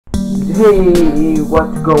Hey,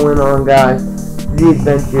 what's going on, guys? The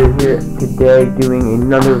Adventure here today, doing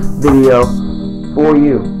another video for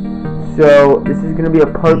you. So this is gonna be a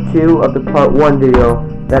part 2 of the part 1 video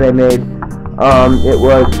that I made. It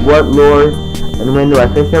was what lures and when do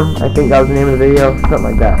I fish them? I think that was the name of the video, something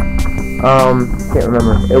like that. Can't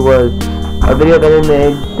remember. It was a video that I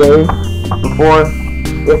made day before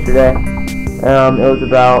yesterday. It was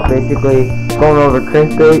about basically going over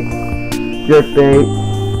crankbaits, jerkbaits,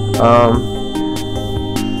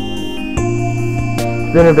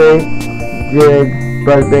 spinnerbaits, jigs,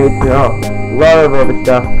 buzzbaits, a lot of other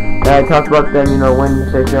stuff. And I talked about them, when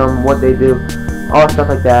to fish them, what they do, all stuff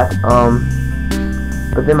like that.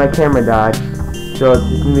 But then my camera died, so it's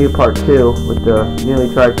just gonna be a part 2 with the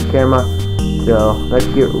newly charged camera. So let's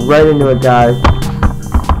get right into it, guys.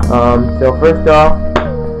 So first off,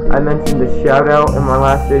 I mentioned the shout out in my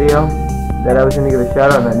last video that I was gonna give a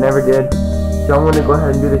shout out and I never did. So I'm going to go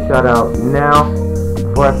ahead and do the shout out now.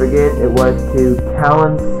 Before I forget, it was to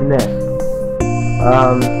Callan Smith.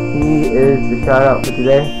 He is the shout out for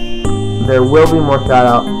today. There will be more shout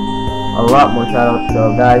outs, a lot more shout outs,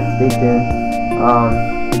 so guys, stay tuned.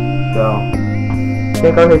 So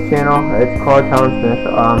check out his channel. It's called Callan Smith.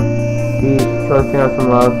 He shows me some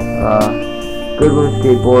love. Good with a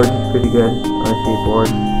skateboard. He's pretty good on a skateboard.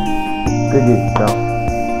 Good dude. So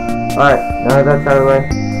alright, now that that's out of the way,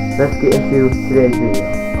 let's get into today's video.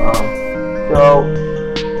 So,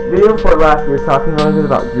 video before last we were talking a little bit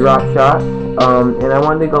about drop shots, and I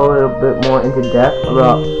wanted to go a little bit more into depth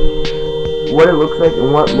about what it looks like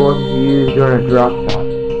and what lures you use during a drop shot.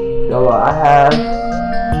 So I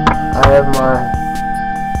have my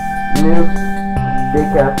new big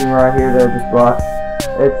casting rod here that I just bought.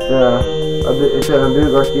 It's a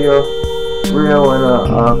Blue Garcia reel and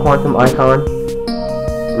a Quantum Icon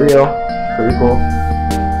reel. Pretty cool.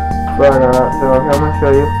 But, so here I'm going to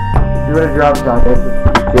show you. This is what a drop shot is.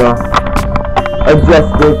 I just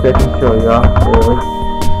did so I can show y'all.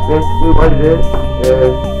 Basically what it is,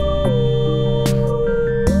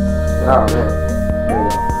 oh man, there you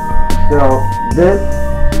go. So, this,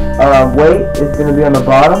 weight is going to be on the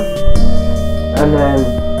bottom, and then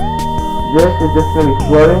this is just going to be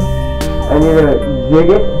floating, and you're going to jig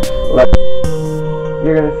it, like,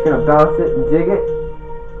 you're just going to bounce it and jig it,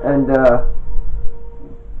 and,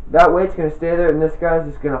 that weight's going to stay there, and this guy's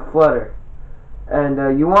just going to flutter.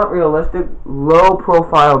 And you want realistic,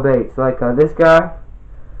 low-profile baits. Like this guy.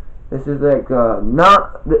 This is like,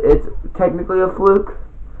 it's technically a fluke.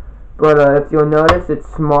 But if you'll notice, it's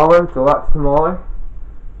smaller. It's a lot smaller.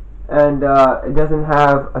 And it doesn't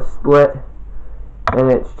have a split in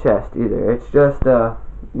its chest either. It's just, a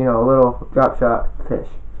little drop shot fish.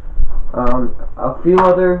 A few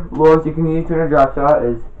other lures you can use to a drop shot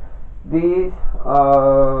is these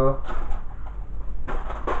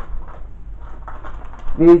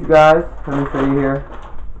guys. Let me show you here.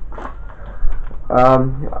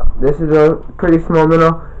 This is a pretty small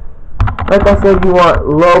minnow. Like I said, you want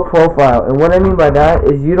low profile, and what I mean by that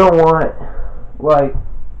is you don't want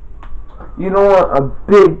a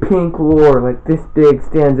big pink lure like this big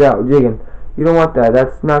stands out jigging. You don't want that.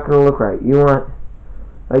 That's not gonna look right. You want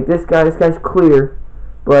like this guy. This guy's clear,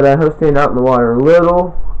 but he'll stand out in the water.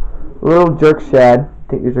 Little jerk shad, I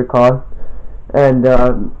think these are called. And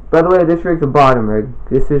by the way, this rig's a bottom rig.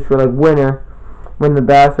 This is for like winter when the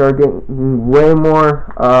bass are getting way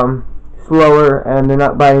more slower and they're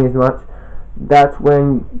not biting as much. That's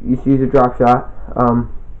when you should use a drop shot.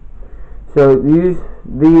 So these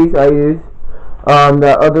I use.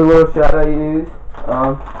 The other little shad I use.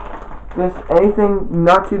 Just anything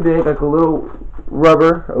not too big, like a little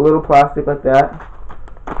rubber, a little plastic like that,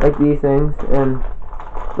 like these things, and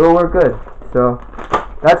it'll work good. So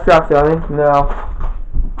that's drop shotting. Now,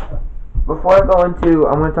 before I go into,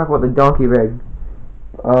 I'm going to talk about the donkey rig.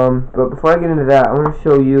 But before I get into that, I want to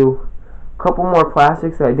show you a couple more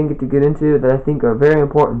plastics that I didn't get to get into that I think are very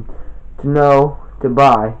important to know to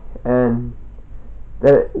buy, and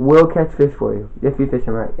that will catch fish for you if you fish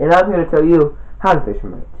them right. And I'm going to tell you how to fish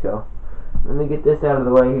them right. So let me get this out of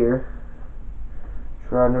the way here.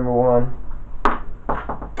 Rod number 1.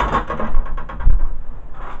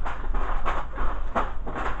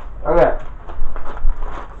 Okay,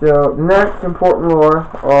 so the next important lure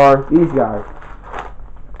are these guys.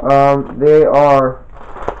 They are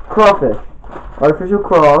crawfish, artificial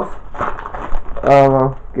crawls.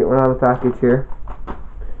 I'll get one out of the package here.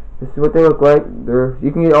 This is what they look like.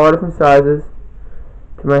 You can get all different sizes.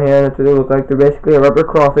 To my hand, that's what they look like. They're basically a rubber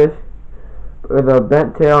crawfish with a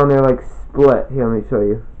bent tail, and they're like split. Here, let me show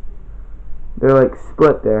you. They're like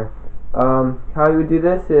split there. How you would do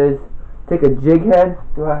this is take a jig head.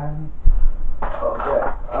 Do I have?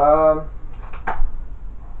 Okay.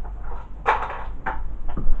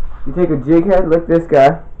 You take a jig head like this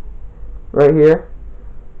guy right here,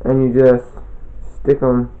 and you just stick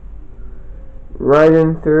them right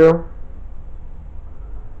in through.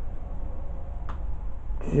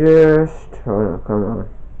 Just, oh no, come on.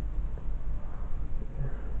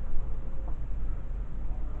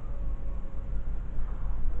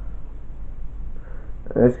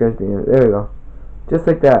 This guy's being, there we go. Just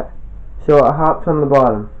like that. So it hops on the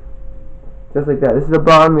bottom. Just like that. This is the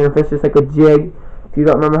bottom. You're gonna fish just like a jig. If you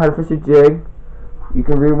don't remember how to fish a jig, you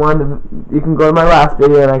can rewind. You can go to my last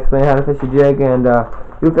video and I explain how to fish a jig, and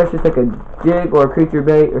you fish just like a jig or a creature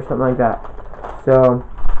bait or something like that. So,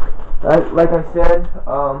 like I said,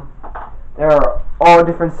 there are all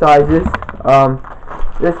different sizes.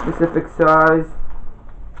 This specific size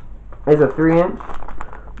is a 3-inch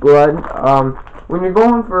blood. When you're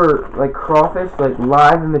going for like crawfish, like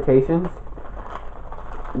live imitations,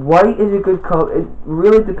 white is a good color. It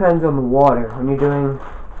really depends on the water when you're doing,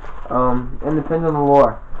 and depends on the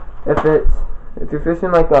lure. If you're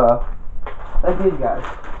fishing like these guys,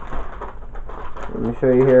 let me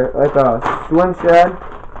show you here, like a swim shad,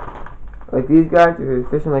 like these guys. If you're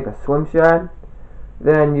fishing like a swim shad,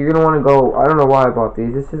 then you're gonna want to go. I don't know why I bought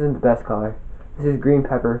these. This isn't the best color. This is green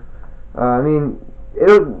pepper. I mean,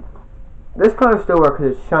 this color still works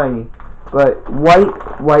because it's shiny, but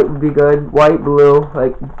white would be good. White, blue,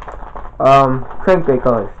 like crankbait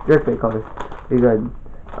colors, jerkbait colors, be good.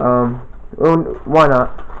 Why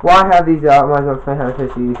not? Why have these out? Might as well explain how to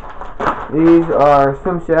fish these. These are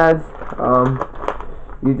swim shads.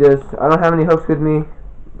 I don't have any hooks with me.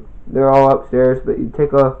 They're all upstairs. But you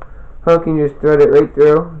take a hook and you just thread it right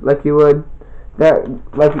through, like you would like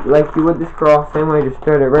you would this crawl. Same way, just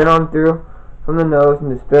thread it right on through from the nose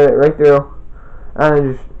and just thread it right through, and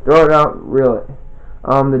then just throw it out, reel it.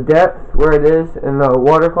 The depth where it is in the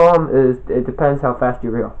water column it depends how fast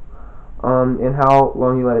you reel, and how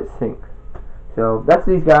long you let it sink. So that's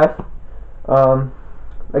these guys.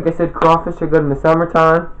 Like I said, crawfish are good in the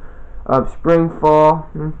summertime, spring, fall,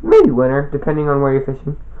 maybe winter, depending on where you're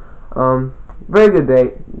fishing. Very good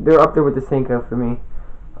bait. They're up there with the Senko for me,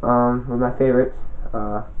 with my favorites.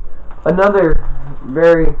 Another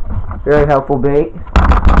very, very helpful bait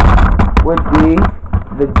would be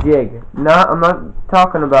the jig. I'm not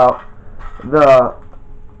talking about the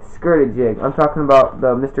skirted jig. I'm talking about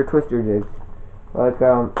the Mr. Twister jigs. Like,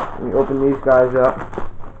 let me open these guys up.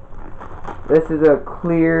 This is a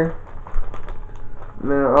clear,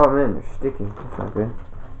 oh man, they're sticky. That's not good.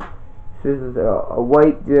 This is a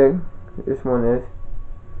white jig. This one is.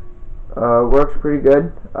 Works pretty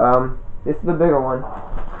good. This is the bigger one,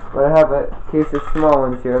 but I have a case of small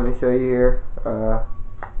ones here. Let me show you here.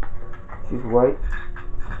 She's white.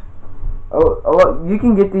 Oh, you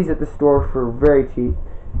can get these at the store for very cheap,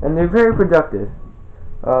 and they're very productive.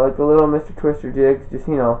 Like the little Mr. Twister jigs, just,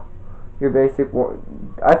 you know, your basic.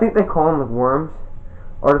 I think they call them like worms,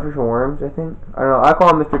 artificial worms. I don't know. I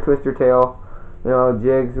call them Mr. Twister tail, you know,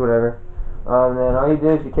 jigs, whatever. And then all you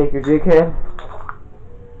do is you take your jig head.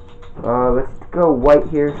 Let's go white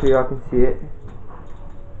here so y'all can see it.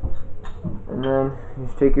 And then you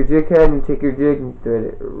just take your jig head and you take your jig and thread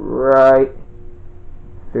it right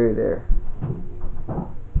through there.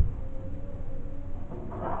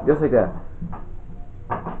 Just like that.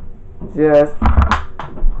 Just,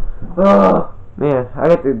 oh man, I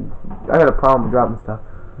got a problem with dropping stuff.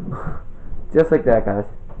 Just like that, guys.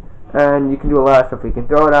 And you can do a lot of stuff. You can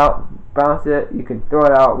throw it out, bounce it, you can throw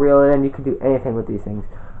it out, reel it in, you can do anything with these things.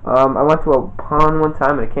 I went to a pond one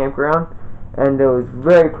time at a campground, and it was a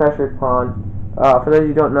very pressured pond. For those of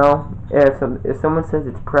you who don't know, if someone says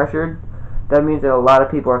it's pressured, that means that a lot of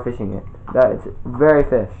people are fishing it. That it's very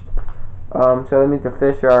fished. So that means the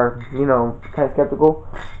fish are, you know, kind of skeptical.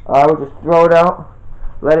 I would just throw it out,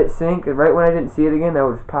 let it sink, and right when I didn't see it again, I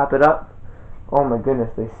would just pop it up. Oh my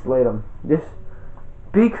goodness, they slayed them. Just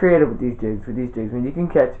be creative with these jigs. I mean, you can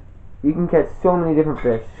catch so many different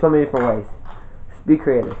fish, so many different ways. Just be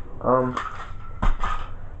creative. Alright,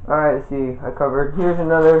 let's see. Here's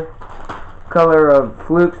another color of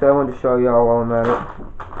flukes that I wanted to show y'all while I'm at it.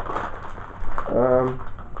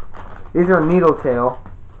 These are needle tail.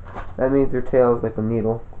 That means their tail is like a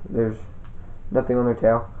needle. There's nothing on their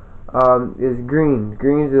tail. Is green.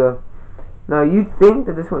 Green's now you'd think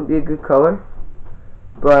that this wouldn't be a good color,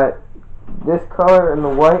 but this color and the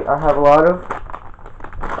white I have a lot of.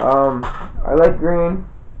 I like green,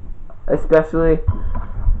 especially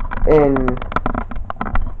in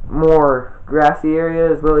more grassy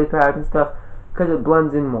areas, lily pads and stuff, because it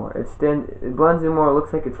blends in more. It blends in more. It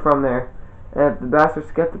looks like it's from there. And if the bass are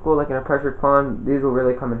skeptical, like in a pressured pond, these will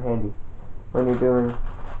really come in handy when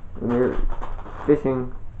you're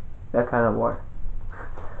fishing that kind of water.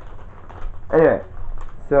 Anyway,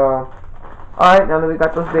 so alright, now that we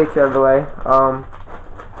got those baits out of the way,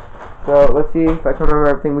 so let's see if I can remember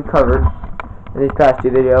everything we covered in these past 2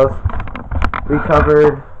 videos. We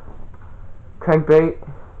covered crankbait,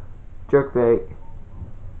 jerkbait,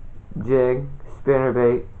 jig,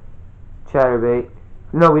 spinnerbait, chatterbait.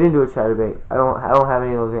 No, we didn't do a chatterbait. I don't have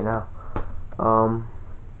any of those right now.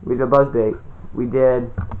 We did a buzzbait. We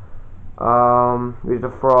did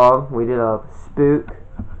a frog. We did a spook.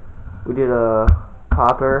 We did a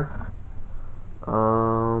popper.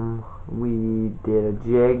 We did a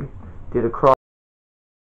jig. Did a crawl.